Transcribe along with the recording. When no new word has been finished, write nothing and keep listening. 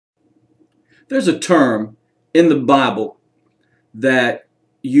There's a term in the Bible that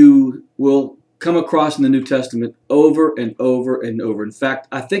you will come across in the New Testament over and over and over. In fact,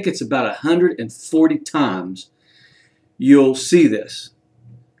 I think it's about 140 times you'll see this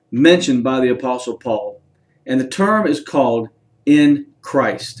mentioned by the Apostle Paul. And the term is called in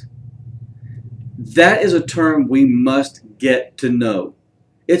Christ. That is a term we must get to know.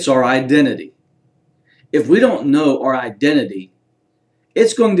 It's our identity. If we don't know our identity,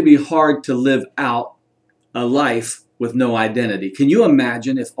 it's going to be hard to live out a life with no identity. Can you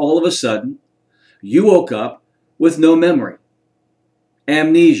imagine if all of a sudden you woke up with no memory,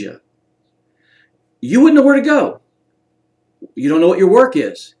 amnesia? You wouldn't know where to go. You don't know what your work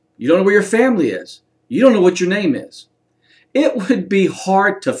is. You don't know where your family is. You don't know what your name is. It would be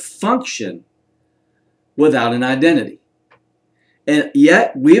hard to function without an identity. And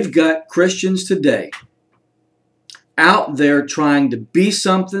yet we've got Christians today out there trying to be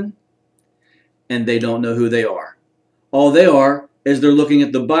something, and they don't know who they are. All they are is they're looking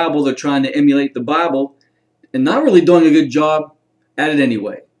at the Bible, they're trying to emulate the Bible, and not really doing a good job at it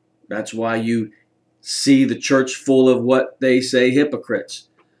anyway. That's why you see the church full of what they say hypocrites.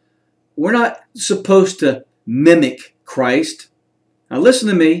 We're not supposed to mimic Christ. Now listen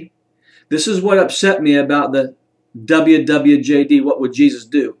to me. This is what upset me about the WWJD, what would Jesus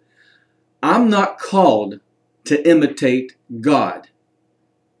do? I'm not called to imitate God.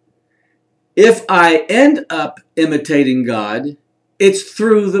 If I end up imitating God, it's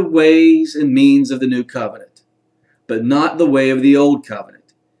through the ways and means of the new covenant, but not the way of the old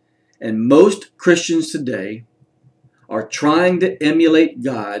covenant. And most Christians today are trying to emulate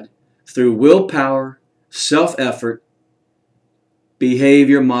God through willpower, self-effort,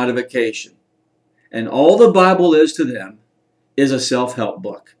 behavior modification. And all the Bible is to them is a self-help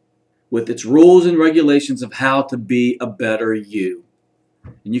book with its rules and regulations of how to be a better you.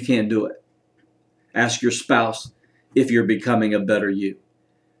 And you can't do it. Ask your spouse if you're becoming a better you.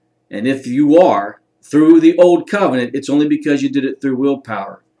 And if you are, through the old covenant, it's only because you did it through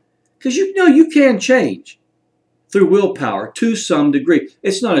willpower. Because you know you can change through willpower to some degree.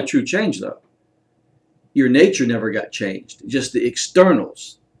 It's not a true change, though. Your nature never got changed. Just the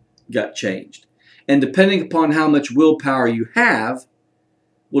externals got changed. And depending upon how much willpower you have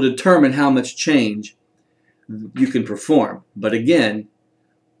will determine how much change you can perform. But again,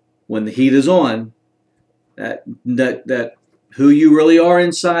 when the heat is on, that who you really are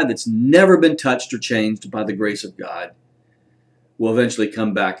inside that's never been touched or changed by the grace of God will eventually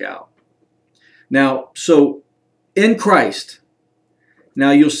come back out. Now, so in Christ,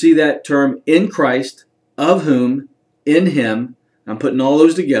 now you'll see that term in Christ, of whom, in him, I'm putting all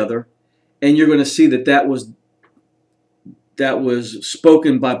those together, and you're going to see that that was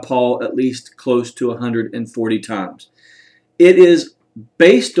spoken by Paul at least close to 140 times. It is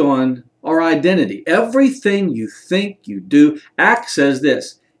based on our identity. Everything you think, you do. Acts says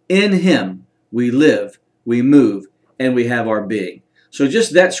this, in him we live, we move, and we have our being. So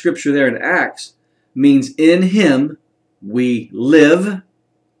just that scripture there in Acts means in him we live.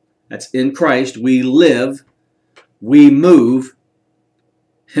 That's in Christ. We live, we move,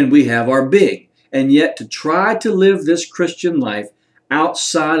 and we have our being. And yet to try to live this Christian life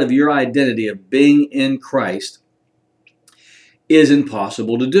outside of your identity of being in Christ is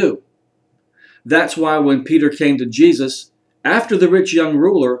impossible to do. That's why when Peter came to Jesus, after the rich young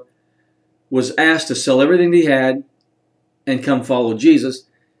ruler was asked to sell everything he had and come follow Jesus,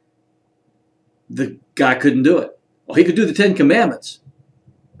 the guy couldn't do it. Well, he could do the 10 Commandments.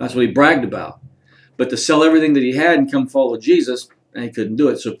 That's what he bragged about. But to sell everything that he had and come follow Jesus, and he couldn't do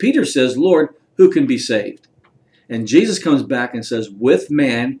it. So Peter says, Lord, who can be saved? And Jesus comes back and says, with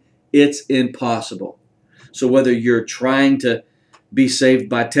man, it's impossible. So whether you're trying to be saved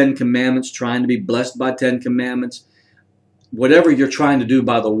by 10 commandments, trying to be blessed by 10 commandments, whatever you're trying to do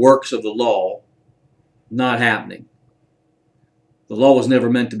by the works of the law, not happening. The law was never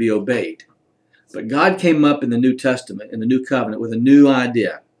meant to be obeyed. But God came up in the New Testament, in the New Covenant, with a new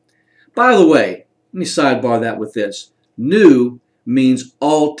idea. By the way, let me sidebar that with this. New means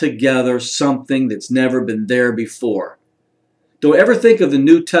altogether something that's never been there before. Don't ever think of the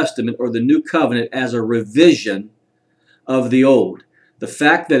New Testament or the New Covenant as a revision of the old. The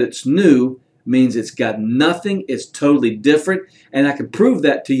fact that it's new means it's got nothing, it's totally different, and I can prove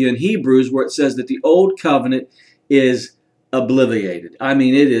that to you in Hebrews where it says that the old covenant is obliterated. I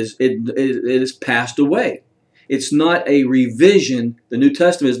mean, it is passed away. It's not a revision. The New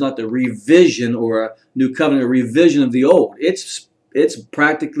Testament is not the revision or a new covenant, a revision of the old. It's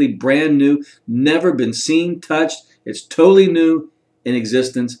practically brand new, never been seen, touched. It's totally new in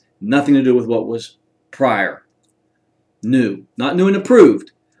existence, nothing to do with what was prior. New, not new and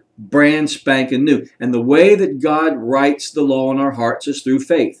approved, brand spanking new. And the way that God writes the law in our hearts is through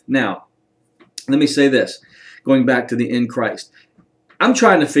faith. Now, let me say this, going back to the in Christ. I'm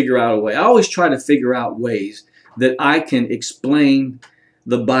trying to figure out a way. I always try to figure out ways that I can explain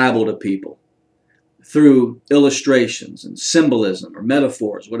the Bible to people through illustrations and symbolism or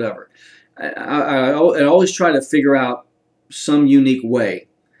metaphors, whatever. I always try to figure out some unique way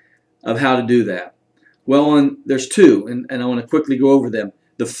of how to do that. Well, there's two, and I want to quickly go over them.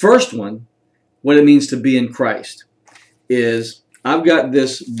 The first one, what it means to be in Christ, is I've got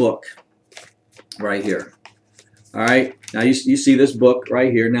this book right here. All right, now you see this book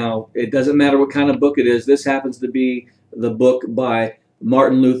right here. Now, it doesn't matter what kind of book it is. This happens to be the book by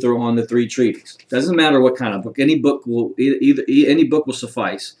Martin Luther on the three treaties. Doesn't matter what kind of book. Any book will any book will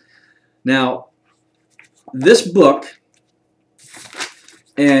suffice. Now, this book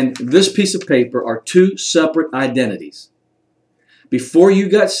and this piece of paper are two separate identities. Before you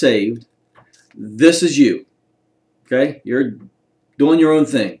got saved, this is you. Okay? You're doing your own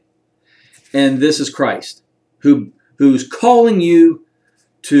thing. And this is Christ, who's calling you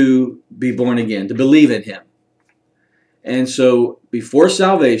to be born again, to believe in Him. And so, before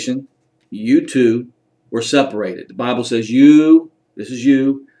salvation, you two were separated. The Bible says this is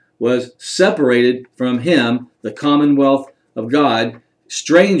you, was separated from Him, the commonwealth of God,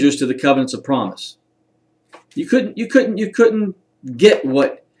 strangers to the covenants of promise. You couldn't get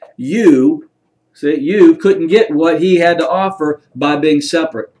what you couldn't get what He had to offer by being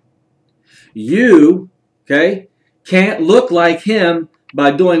separate. You, okay, can't look like Him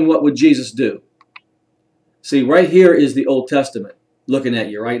by doing what would Jesus do. See, right here is the Old Testament looking at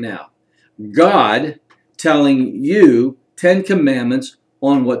you right now. God telling you 10 commandments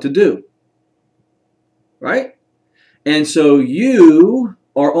on what to do. Right? And so you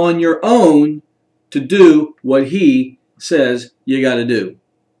are on your own to do what He says you got to do.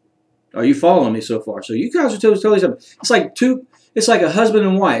 Are you following me so far? So you guys are totally separate. It's like a husband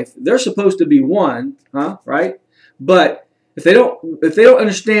and wife. They're supposed to be one, huh? Right? But if they don't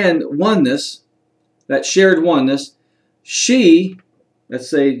understand oneness, that shared oneness, let's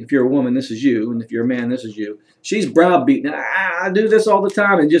say if you're a woman, this is you, and if you're a man, this is you. She's browbeaten. I do this all the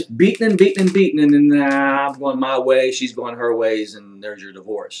time, and just beating and beating and beating, and then I'm going my way, she's going her ways, and there's your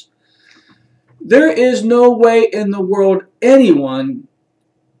divorce. There is no way in the world anyone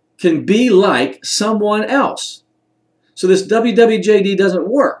can be like someone else. So this WWJD doesn't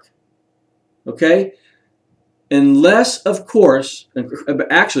work. Okay? Unless, of course,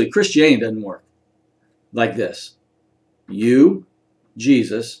 actually Christianity doesn't work like this. You,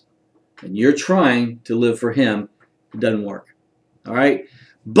 Jesus, and you're trying to live for Him, it doesn't work. All right?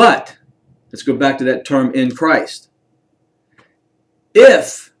 But, let's go back to that term in Christ.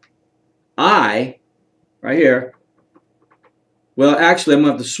 If I, right here, well, actually, I'm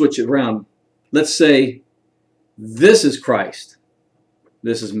going to have to switch it around. Let's say this is Christ.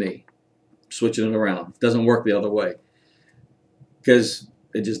 This is me. Switching it around. It doesn't work the other way. Because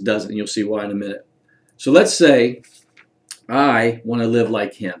it just doesn't. And you'll see why in a minute. So let's say I want to live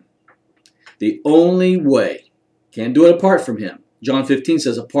like Him. The only way, can't do it apart from Him. John 15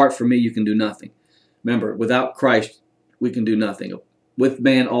 says, apart from me you can do nothing. Remember, without Christ we can do nothing. With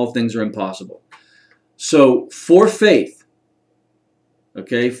man all things are impossible. So for faith,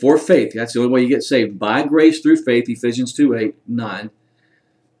 okay, for faith, that's the only way you get saved. By grace through faith, Ephesians 2:8-9.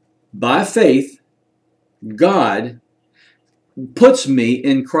 By faith, God puts me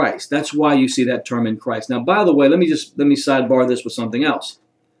in Christ. That's why you see that term in Christ. Now, by the way, let me sidebar this with something else.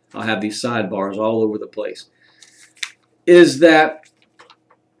 I'll have these sidebars all over the place. Is that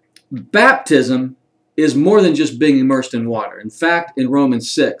baptism is more than just being immersed in water. In fact, in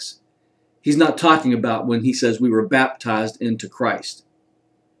Romans 6, he's not talking about when he says we were baptized into Christ.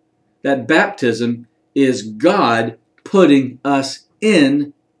 That baptism is God putting us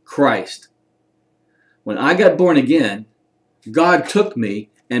in Christ. When I got born again, God took me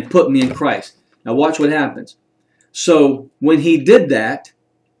and put me in Christ. Now watch what happens. So when He did that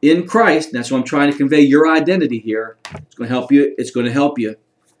in Christ, that's what I'm trying to convey your identity here. It's going to help you. It's going to help you.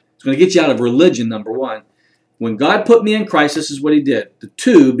 It's going to get you out of religion, number one. When God put me in Christ, this is what He did. The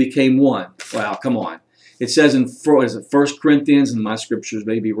two became one. Wow, come on. It says in 1 Corinthians, and my scriptures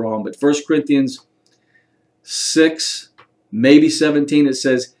may be wrong, but 1 Corinthians 6, maybe 17, it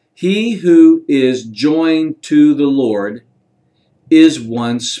says, He who is joined to the Lord is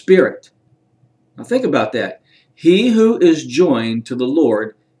one spirit. Now think about that. He who is joined to the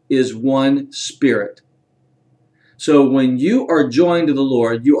Lord is one spirit. So when you are joined to the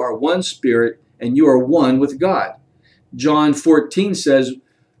Lord, you are one spirit and you are one with God. John 14 says,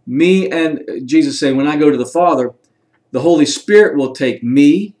 me and Jesus saying, when I go to the Father, the Holy Spirit will take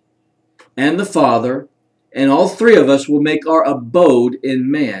me and the Father, and all three of us will make our abode in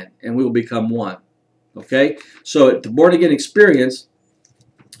man, and we will become one. Okay? So at the born-again experience,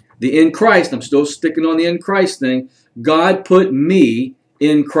 the in Christ, I'm still sticking on the in Christ thing, God put me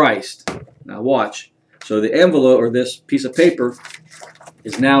in Christ. Now watch. So the envelope, or this piece of paper,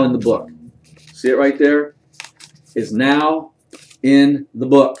 is now in the book. See it right there? It's now in the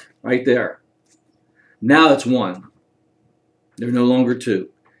book, right there. Now it's one. They're no longer two.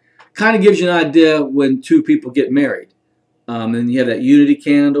 Kind of gives you an idea when two people get married. And you have that unity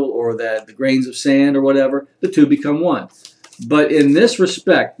candle or the grains of sand or whatever. The two become one. But in this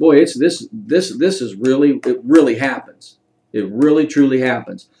respect, boy, it's this is really, it really happens. It really truly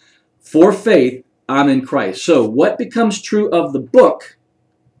happens. For faith, I'm in Christ. So what becomes true of the book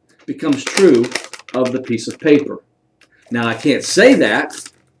becomes true of the piece of paper. Now I can't say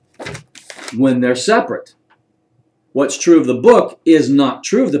that when they're separate. What's true of the book is not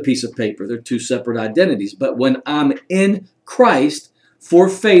true of the piece of paper. They're two separate identities. But when I'm in Christ, for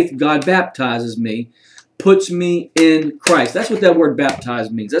faith, God baptizes me, puts me in Christ. That's what that word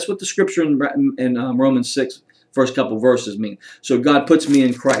baptize means. That's what the scripture in Romans 6, first couple verses mean. So God puts me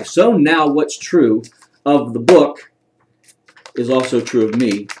in Christ. So now what's true of the book is also true of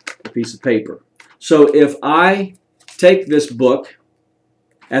me, the piece of paper. So if I take this book,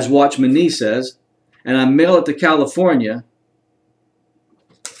 as Watchman Nee says, and I mail it to California,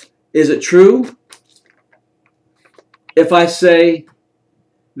 is it true if I say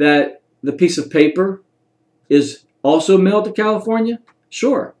that the piece of paper is also mailed to California?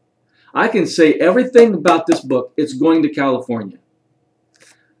 Sure. I can say everything about this book, it's going to California.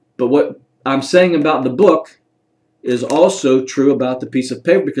 But what I'm saying about the book is also true about the piece of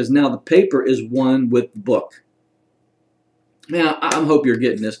paper, because now the paper is one with the book. Now, I hope you're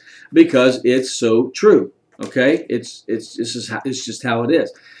getting this, because it's so true. Okay? It's just how it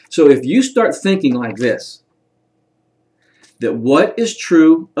is. So if you start thinking like this, that what is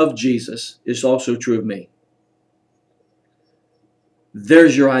true of Jesus is also true of me,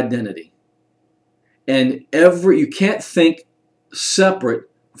 there's your identity. And you can't think separate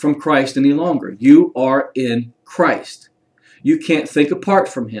from Christ any longer. You are in Christ. You can't think apart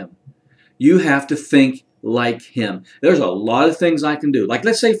from Him. You have to think like Him. There's a lot of things I can do. Like,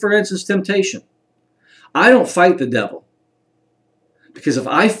 let's say, for instance, temptation. I don't fight the devil. Because if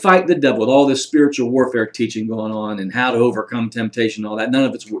I fight the devil with all this spiritual warfare teaching going on and how to overcome temptation and all that, none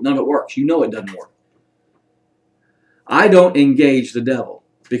of it works. You know it doesn't work. I don't engage the devil.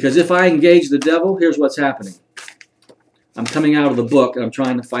 Because if I engage the devil, here's what's happening. I'm coming out of the book and I'm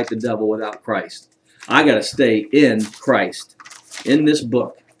trying to fight the devil without Christ. I got to stay in Christ, in this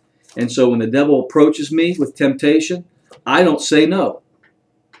book. And so when the devil approaches me with temptation, I don't say no.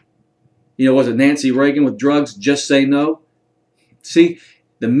 You know, was it Nancy Reagan with drugs? Just say no. See,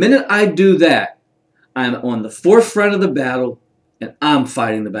 the minute I do that, I'm on the forefront of the battle and I'm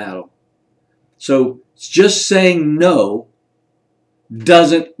fighting the battle. So just saying no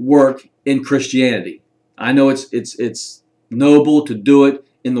doesn't work in Christianity. I know it's noble to do it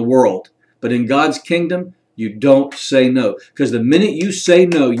in the world, but in God's kingdom, you don't say no. Because the minute you say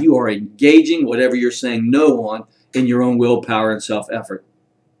no, you are engaging whatever you're saying no on in your own willpower and self-effort.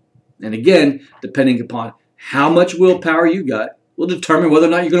 And again, depending upon how much willpower you got, will determine whether or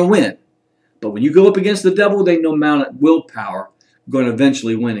not you're going to win. But when you go up against the devil, they no amount of willpower going to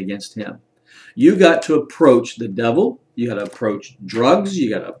eventually win against him. You got to approach the devil. You got to approach drugs. You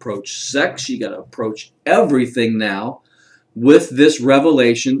got to approach sex. You got to approach everything now with this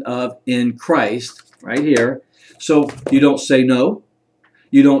revelation of in Christ right here. So you don't say no.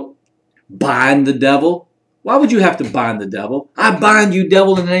 You don't bind the devil. Why would you have to bind the devil? I bind you,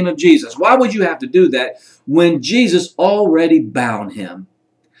 devil, in the name of Jesus. Why would you have to do that when Jesus already bound him?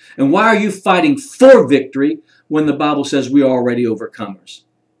 And why are you fighting for victory when the Bible says we are already overcomers?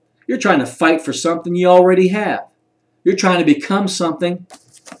 You're trying to fight for something you already have. You're trying to become something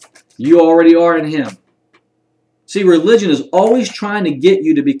you already are in Him. See, religion is always trying to get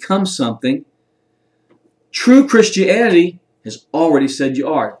you to become something. True Christianity has already said you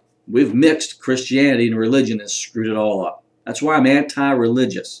are. We've mixed Christianity and religion and screwed it all up. That's why I'm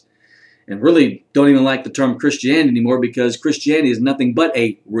anti-religious. And really don't even like the term Christianity anymore, because Christianity is nothing but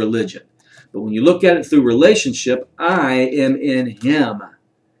a religion. But when you look at it through relationship, I am in Him.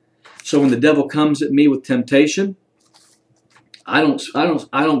 So when the devil comes at me with temptation, I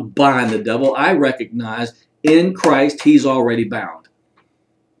don't bind the devil. I recognize in Christ He's already bound.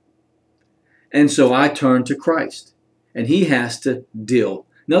 And so I turn to Christ. And He has to deal.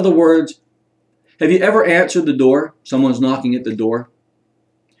 In other words, have you ever answered the door? Someone's knocking at the door.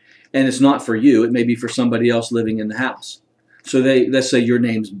 And it's not for you. It may be for somebody else living in the house. So let's say your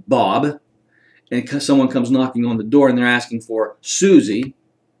name's Bob, and someone comes knocking on the door and they're asking for Susie.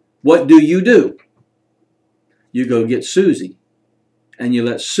 What do? You go get Susie, and you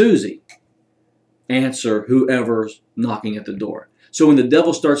let Susie answer whoever's knocking at the door. So when the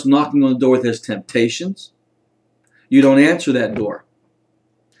devil starts knocking on the door with his temptations, you don't answer that door.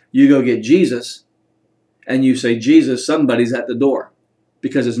 You go get Jesus, and you say, Jesus, somebody's at the door,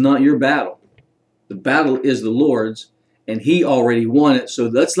 because it's not your battle. The battle is the Lord's, and he already won it. So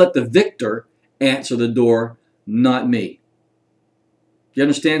let's let the victor answer the door, not me. You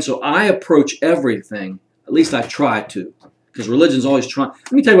understand? So I approach everything, at least I try to, because religion's always trying.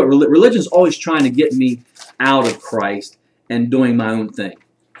 Let me tell you what, religion's always trying to get me out of Christ and doing my own thing.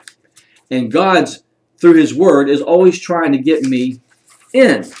 And God's, through his word, is always trying to get me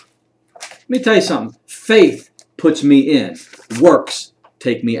in. Let me tell you something. Faith puts me in. Works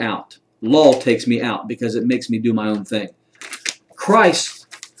take me out. Law takes me out because it makes me do my own thing. Christ's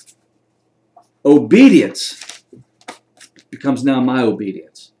obedience becomes now my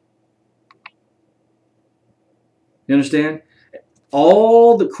obedience. You understand?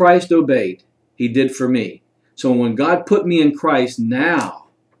 All that Christ obeyed, he did for me. So when God put me in Christ, now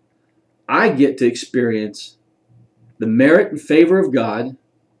I get to experience the merit and favor of God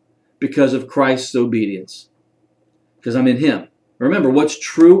because of Christ's obedience. Because I'm in him. Remember, what's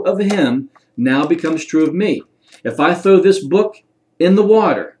true of him now becomes true of me. If I throw this book in the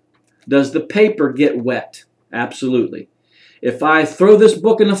water, does the paper get wet? Absolutely. If I throw this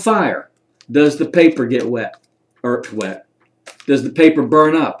book in the fire, does the paper get wet? Does the paper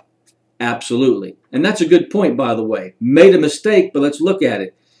burn up? Absolutely. And that's a good point, by the way. Made a mistake, but let's look at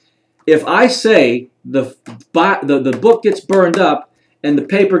it. If I say the book gets burned up and the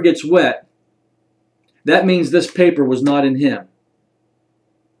paper gets wet, that means this paper was not in him.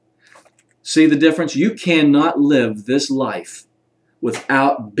 See the difference? You cannot live this life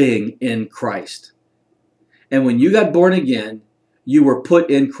without being in Christ. And when you got born again, you were put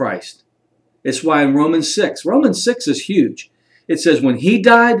in Christ. It's why in Romans 6 is huge. It says when he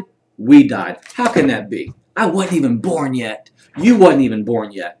died, we died. How can that be? I wasn't even born yet. You wasn't even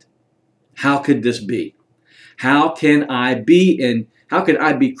born yet. How could this be? How can I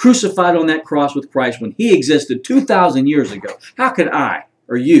be crucified on that cross with Christ when he existed 2,000 years ago? How could I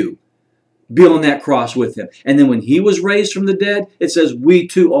or you be on that cross with him? And then when he was raised from the dead, it says we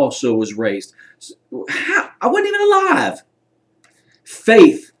too also was raised. How? I wasn't even alive.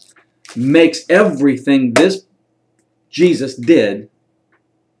 Faith makes everything this Jesus did,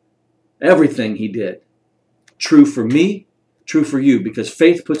 everything he did, true for me, true for you, because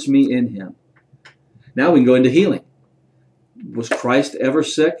faith puts me in him. Now we can go into healing. Was Christ ever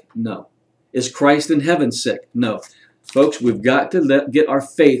sick? No. Is Christ in heaven sick? No. Folks, we've got to get our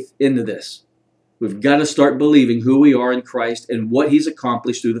faith into this. We've got to start believing who we are in Christ and what he's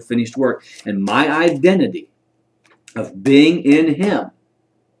accomplished through the finished work. And my identity of being in him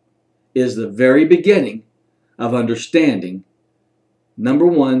is the very beginning of understanding, number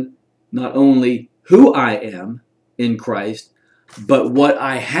one, not only who I am in Christ, but what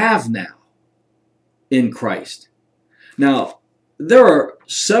I have now in Christ. Now, there are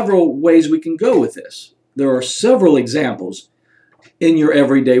several ways we can go with this. There are several examples in your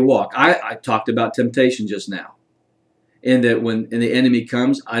everyday walk. I talked about temptation just now. And that when the enemy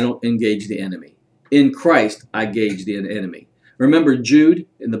comes, I don't engage the enemy. In Christ, I gauge the enemy. Remember Jude,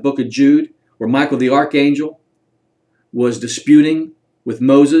 in the book of Jude, where Michael the archangel was disputing with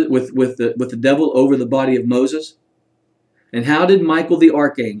Moses, with the devil over the body of Moses? And how did Michael the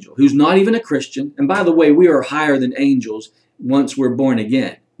archangel, who's not even a Christian, and by the way, we are higher than angels once we're born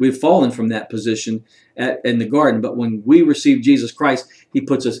again. We've fallen from that position in the garden, but when we receive Jesus Christ, he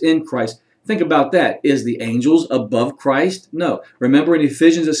puts us in Christ. Think about that. Is the angels above Christ? No. Remember in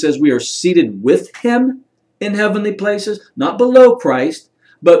Ephesians it says we are seated with him in heavenly places, not below Christ,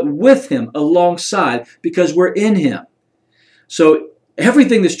 but with him alongside, because we're in him. So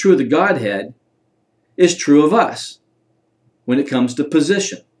everything that's true of the Godhead is true of us when it comes to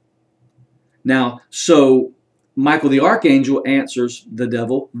position. Now, so Michael the archangel answers the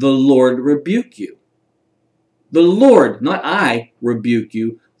devil, the Lord rebuke you. The Lord, not I, rebuke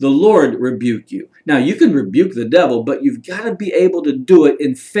you. The Lord rebuke you. Now, you can rebuke the devil, but you've got to be able to do it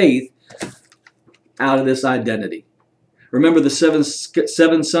in faith out of this identity. Remember the seven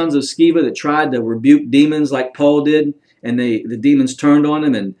sons of Sceva that tried to rebuke demons like Paul did? And the demons turned on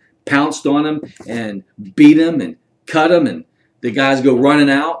him and pounced on him and beat him and cut him, and the guys go running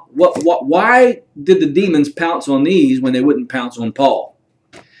out. Why did the demons pounce on these when they wouldn't pounce on Paul?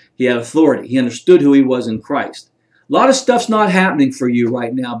 He had authority. He understood who he was in Christ. A lot of stuff's not happening for you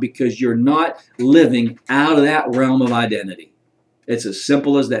right now because you're not living out of that realm of identity. It's as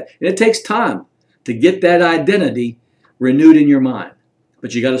simple as that. And it takes time to get that identity renewed in your mind.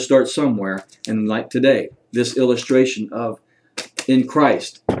 But you got to start somewhere. And like today, this illustration of in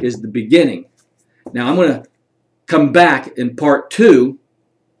Christ is the beginning. Now I'm going to come back in part 2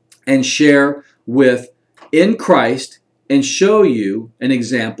 and share with in Christ and show you an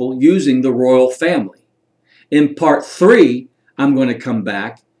example using the royal family. In part 3, I'm going to come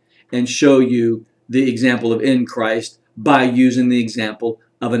back and show you the example of in Christ by using the example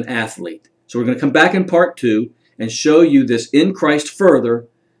of an athlete. So we're going to come back in part 2 and show you this in Christ further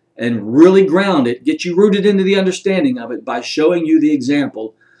and really ground it, get you rooted into the understanding of it by showing you the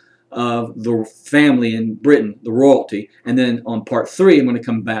example of the family in Britain, the royalty. And then on part 3, I'm going to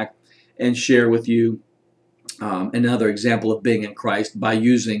come back and share with you another example of being in Christ by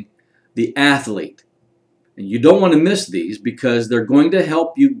using the athlete. And you don't want to miss these because they're going to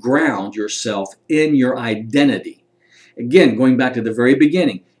help you ground yourself in your identity. Again, going back to the very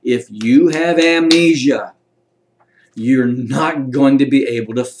beginning, if you have amnesia, you're not going to be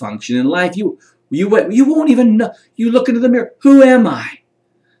able to function in life. You won't even know. You look into the mirror, who am I?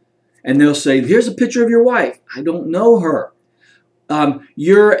 And they'll say, here's a picture of your wife. I don't know her.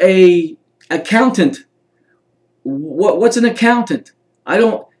 You're a accountant. What's an accountant? I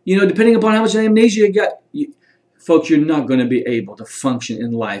don't, depending upon how much amnesia you got, folks, you're not going to be able to function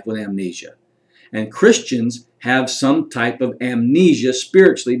in life with amnesia. And Christians have some type of amnesia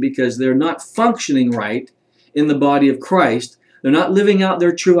spiritually because they're not functioning right in the body of Christ. They're not living out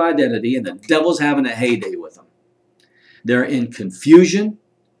their true identity, and the devil's having a heyday with them. They're in confusion.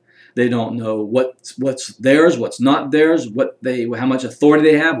 They don't know what's theirs, what's not theirs, how much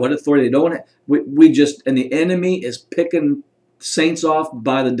authority they have, what authority they don't have. And the enemy is picking saints off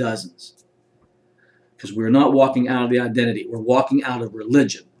by the dozens. Because we're not walking out of the identity. We're walking out of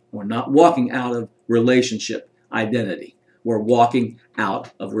religion. We're not walking out of relationship identity. We're walking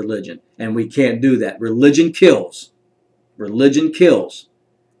out of religion. And we can't do that. Religion kills. Religion kills.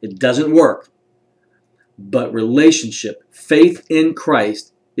 It doesn't work. But relationship, faith in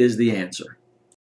Christ, is the answer.